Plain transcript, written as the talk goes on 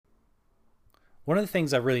One of the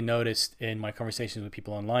things I've really noticed in my conversations with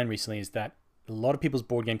people online recently is that a lot of people's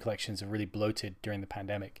board game collections have really bloated during the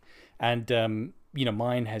pandemic. And,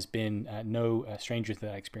 mine has been no stranger to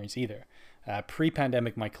that experience either.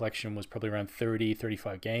 Pre-pandemic, my collection was probably around 30,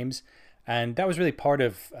 35 games. And that was really part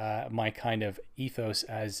of my kind of ethos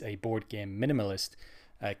as a board game minimalist,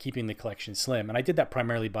 keeping the collection slim. And I did that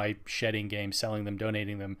primarily by shedding games, selling them,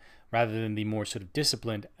 donating them, rather than the more sort of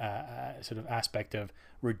disciplined sort of aspect of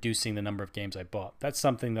reducing the number of games I bought. That's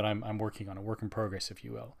something that I'm working on, a work in progress, if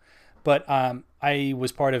you will. But I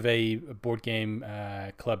was part of a board game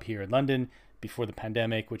club here in London before the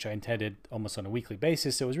pandemic, which I attended almost on a weekly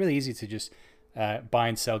basis. So it was really easy to just buy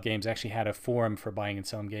and sell games. I actually had a forum for buying and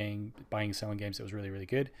selling games that was really, really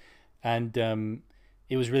good. And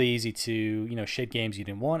it was really easy to, shed games you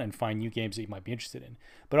didn't want and find new games that you might be interested in.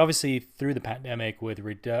 But obviously through the pandemic with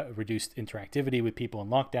reduced interactivity with people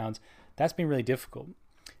and lockdowns, that's been really difficult.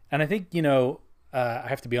 And I think, I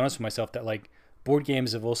have to be honest with myself that like board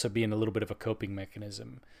games have also been a little bit of a coping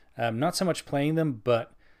mechanism. Not so much playing them,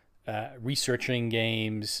 but researching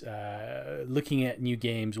games, looking at new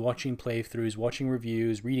games, watching playthroughs, watching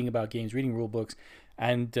reviews, reading about games, reading rule books,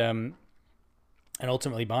 and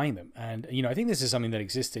ultimately buying them. And I think this is something that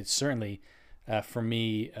existed certainly for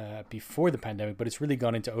me before the pandemic, but it's really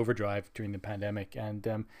gone into overdrive during the pandemic,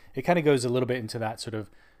 and it kind of goes a little bit into that sort of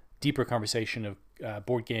deeper conversation of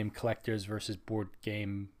board game collectors versus board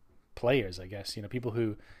game players, I guess. People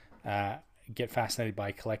who get fascinated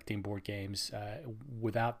by collecting board games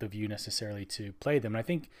without the view necessarily to play them. And I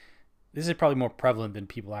think this is probably more prevalent than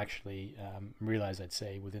people actually realize, I'd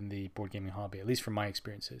say, within the board gaming hobby, at least from my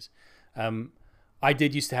experiences. I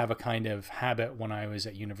did used to have a kind of habit when I was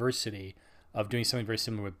at university of doing something very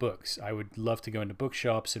similar with books. I would love to go into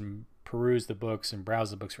bookshops and peruse the books and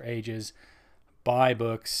browse the books for ages, buy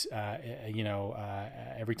books.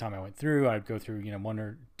 Every time I went through, I'd go through, one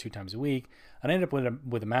or two times a week. And I ended up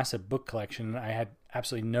with a massive book collection. I had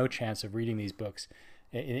absolutely no chance of reading these books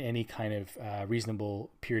in any kind of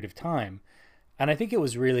reasonable period of time. And I think it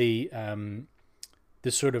was really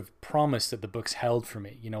the sort of promise that the books held for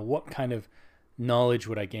me. What kind of knowledge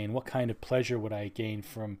would I gain? What kind of pleasure would I gain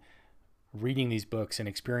from reading these books and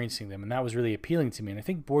experiencing them? And that was really appealing to me. And I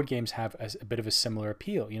think board games have a bit of a similar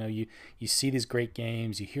appeal. You see these great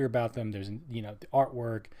games, you hear about them. There's the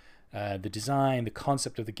artwork, the design, the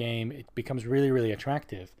concept of the game. It becomes really, really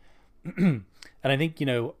attractive. And I think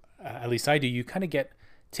at least I do. You kind of get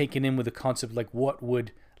taken in with the concept, like what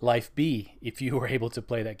would life be if you were able to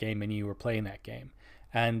play that game and you were playing that game,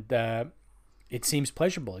 and it seems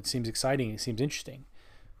pleasurable, it seems exciting, it seems interesting.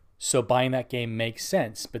 So buying that game makes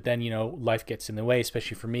sense. But then, life gets in the way,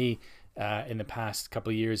 especially for me. In the past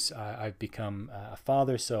couple of years, I've become a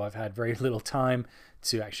father, so I've had very little time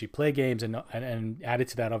to actually play games. And added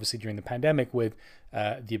to that, obviously, during the pandemic with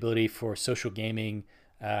the ability for social gaming,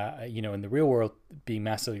 in the real world being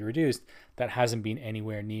massively reduced, that hasn't been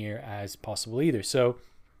anywhere near as possible either. So,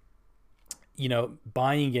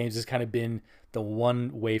 buying games has kind of been the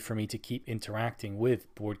one way for me to keep interacting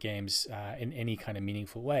with board games in any kind of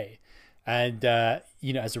meaningful way. And,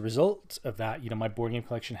 as a result of that, my board game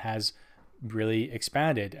collection has really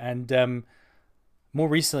expanded. And more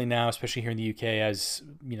recently now, especially here in the UK, as,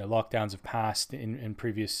 lockdowns have passed in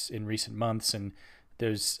recent months, and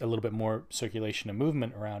there's a little bit more circulation and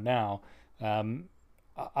movement around now,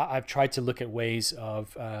 I've tried to look at ways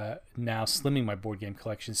of now slimming my board game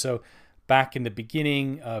collection. So back in the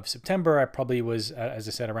beginning of September, I probably was, as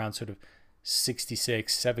I said, around sort of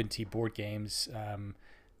 66, 70 board games.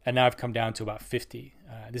 And now I've come down to about 50.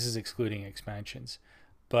 This is excluding expansions.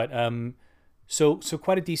 But so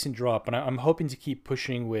quite a decent drop. And I'm hoping to keep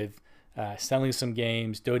pushing with selling some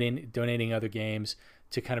games, donating other games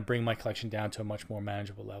to kind of bring my collection down to a much more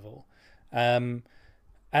manageable level. And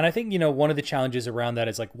I think, one of the challenges around that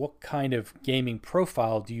is like, what kind of gaming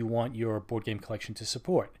profile do you want your board game collection to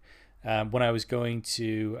support? When I was going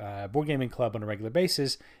to board gaming club on a regular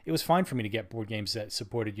basis, it was fine for me to get board games that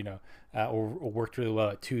supported, or worked really well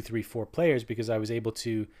at 2, 3, 4 players, because I was able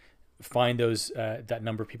to find those that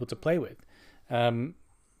number of people to play with.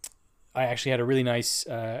 I actually had a really nice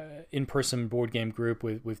in-person board game group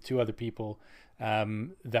with 2 other people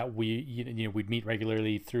that we'd meet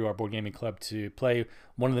regularly through our board gaming club to play.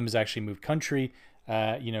 One of them has actually moved country,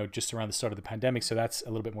 just around the start of the pandemic, so that's a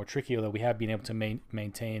little bit more tricky. Although we have been able to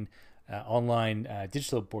maintain online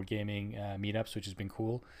digital board gaming meetups, which has been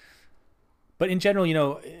cool. But in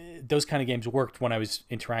general, those kind of games worked when I was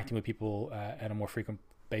interacting with people at a more frequent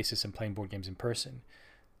basis and playing board games in person.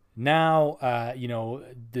 Now,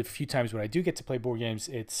 the few times when I do get to play board games,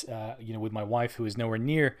 it's, with my wife, who is nowhere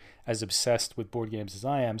near as obsessed with board games as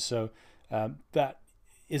I am. So That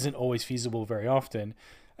isn't always feasible very often.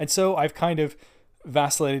 And so I've kind of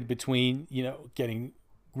vacillated between, getting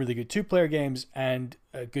really good two-player games and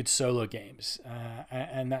good solo games.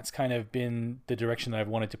 And that's kind of been the direction that I've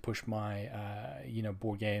wanted to push my,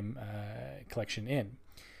 board game collection in.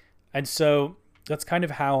 And so that's kind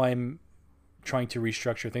of how I'm trying to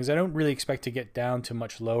restructure things. I don't really expect to get down to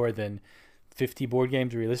much lower than 50 board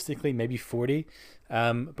games realistically, maybe 40.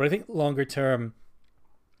 But I think longer term,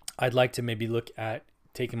 I'd like to maybe look at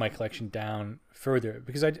taking my collection down further,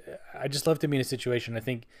 because I just love to be in a situation. I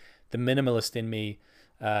think the minimalist in me,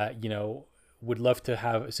 would love to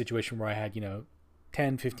have a situation where I had,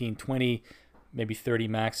 10, 15, 20, maybe 30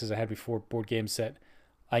 max, as I had before, board games that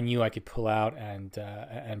I knew I could pull out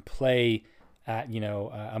and play at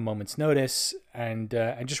a moment's notice and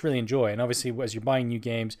just really enjoy. And obviously, as you're buying new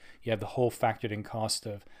games, you have the whole factored in cost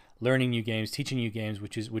of learning new games, teaching new games,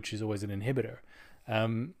 which is always an inhibitor.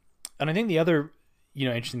 And I think the other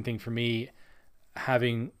interesting thing for me,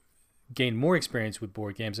 having gained more experience with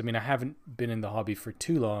board games. I mean, I haven't been in the hobby for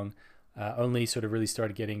too long. Only sort of really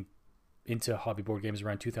started getting into hobby board games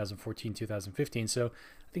around 2014, 2015. So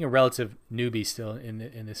I think a relative newbie still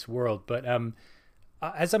in this world. But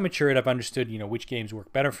as I matured, I've understood, which games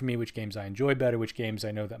work better for me, which games I enjoy better, which games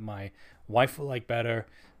I know that my wife will like better,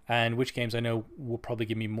 and which games I know will probably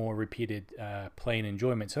give me more repeated play and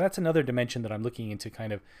enjoyment. So that's another dimension that I'm looking into,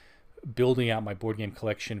 kind of building out my board game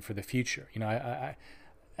collection for the future.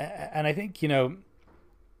 I think,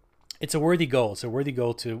 it's a worthy goal. It's a worthy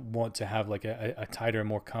goal to want to have like a tighter,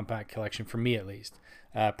 more compact collection, for me at least,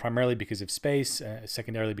 primarily because of space,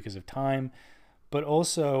 secondarily because of time, but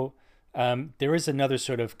also there is another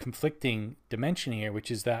sort of conflicting dimension here, which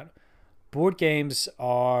is that board games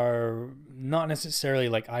are not necessarily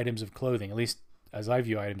like items of clothing, at least as I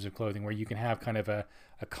view items of clothing, where you can have kind of a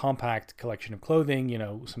compact collection of clothing,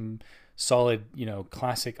 some solid,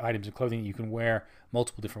 classic items of clothing that you can wear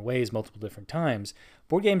multiple different ways, multiple different times.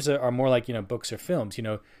 Board games are more like, books or films.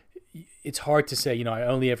 It's hard to say, I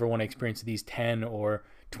only ever want to experience these 10 or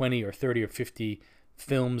 20 or 30 or 50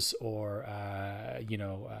 films or,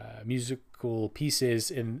 musical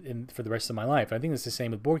pieces in for the rest of my life. I think it's the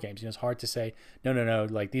same with board games. It's hard to say, no,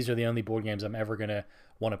 like these are the only board games I'm ever going to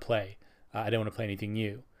want to play. I don't want to play anything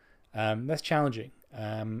new. That's challenging.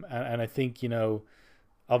 And I think,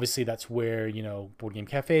 obviously that's where, board game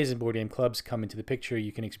cafes and board game clubs come into the picture.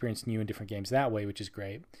 You can experience new and different games that way, which is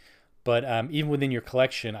great. But even within your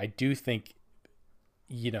collection, I do think,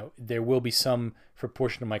 there will be some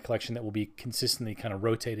proportion of my collection that will be consistently kind of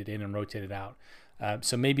rotated in and rotated out.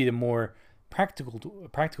 So maybe the more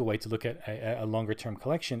practical way to look at a longer term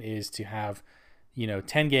collection is to have,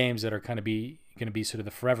 10 games that are going to be sort of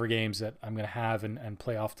the forever games that I'm going to have and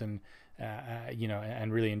play often,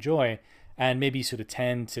 and really enjoy. And maybe sort of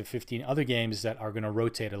 10 to 15 other games that are going to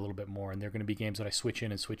rotate a little bit more. And they're going to be games that I switch in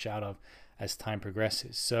and switch out of as time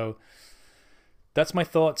progresses. So that's my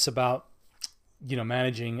thoughts about,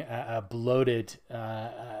 managing a bloated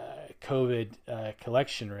COVID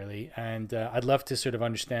collection, really. And I'd love to sort of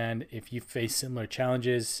understand if you face similar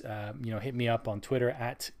challenges. Hit me up on Twitter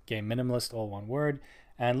at Game Minimalist, all one word,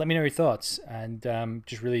 and let me know your thoughts. And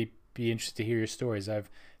just really be interested to hear your stories. I've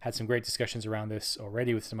had some great discussions around this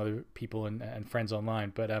already with some other people and friends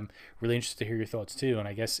online, but I'm really interested to hear your thoughts too. And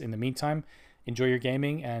I guess in the meantime, enjoy your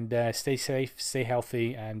gaming and stay safe, stay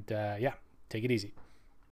healthy, and take it easy.